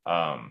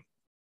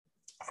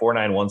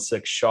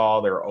 4916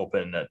 Shaw. They're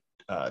open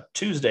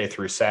Tuesday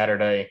through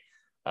Saturday,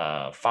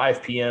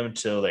 5 p.m.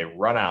 till they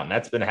run out. And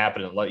that's been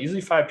happening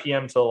usually 5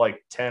 p.m. till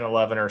like 10,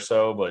 11 or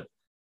so, but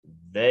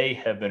they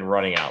have been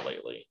running out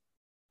lately.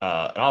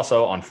 And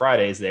also on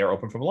Fridays, they are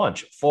open from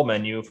lunch, full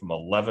menu from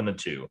 11 to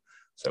 2.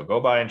 So go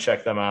by and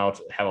check them out,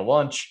 have a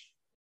lunch.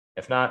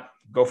 If not,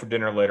 go for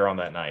dinner later on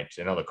that night.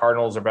 You know, the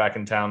Cardinals are back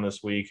in town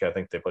this week. I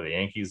think they play the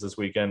Yankees this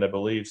weekend, I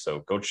believe. So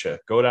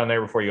go down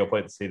there before you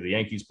go see the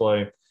Yankees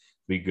play.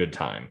 Be a good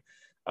time.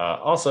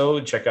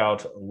 Also, check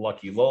out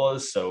Lucky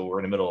Lola's. So we're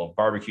in the middle of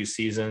barbecue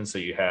season. So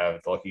you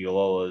have the Lucky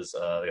Lola's. They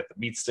got the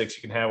meat sticks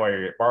you can have while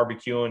you're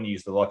barbecuing.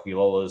 Use the Lucky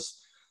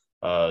Lola's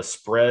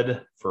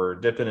spread for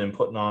dipping and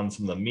putting on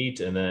some of the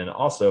meat. And then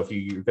also, if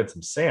you get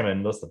some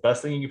salmon, that's the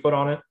best thing you can put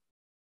on it.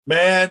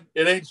 Man,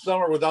 it ain't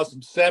summer without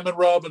some salmon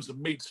rub and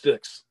some meat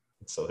sticks.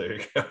 So there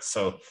you go.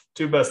 So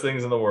 2 best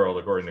things in the world,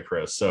 according to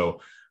Chris.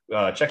 So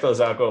check those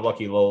out. Go to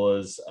Lucky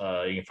Lola's.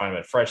 You can find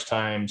them at Fresh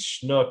Time,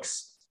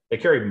 Schnucks. They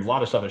carry a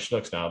lot of stuff at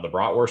Schnucks now. The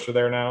bratwurst are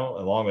there now,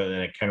 along with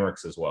and at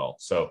Kenrick's as well.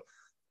 So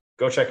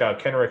go check out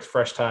Kenrick's,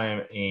 Fresh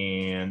Time,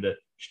 and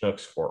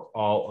Schnucks for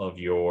all of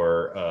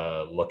your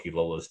Lucky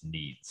Lola's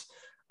needs.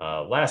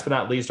 Last but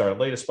not least, our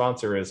latest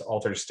sponsor is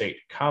Altered State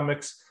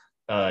Comics.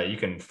 You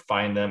can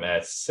find them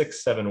at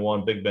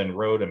 671 Big Ben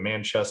Road in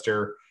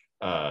Manchester.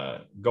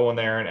 Go in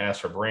there and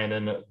ask for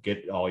Brandon.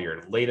 Get all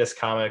your latest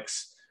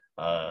comics.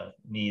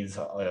 Needs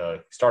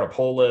start a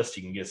poll list.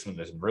 You can get some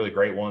really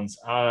great ones.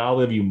 I'll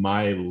give you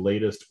my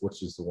latest,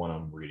 which is the one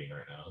I'm reading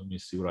right now. Let me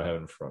see what I have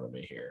in front of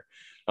me here.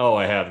 Oh,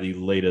 I have the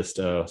latest.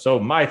 So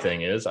my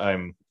thing is I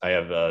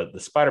have the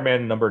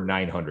Spider-Man number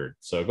 900.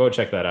 So go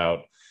check that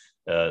out.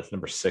 It's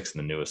number 6 in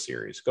the newest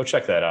series. Go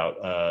check that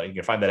out. You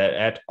can find that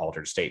at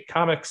Altered State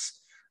Comics.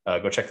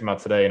 Go check them out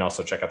today, and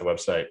also check out the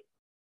website,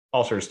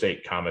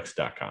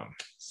 alteredstatecomics.com.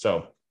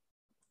 So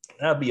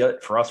that'll be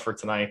it for us for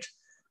tonight.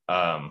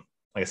 Like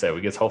I said,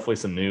 we get hopefully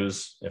some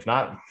news. If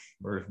not,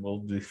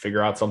 we'll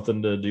figure out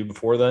something to do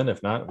before then.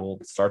 If not, we'll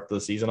start the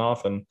season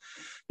off and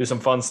do some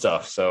fun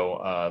stuff.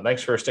 So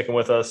thanks for sticking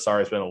with us.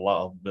 Sorry, it's been a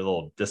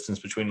little distance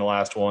between the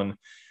last one.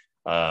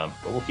 But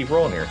we'll keep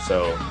rolling here.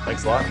 So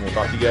thanks a lot, and we'll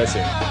talk to you guys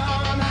soon.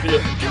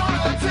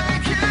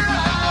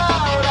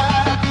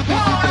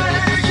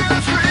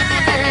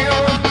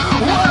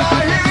 What I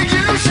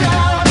hear you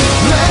shout.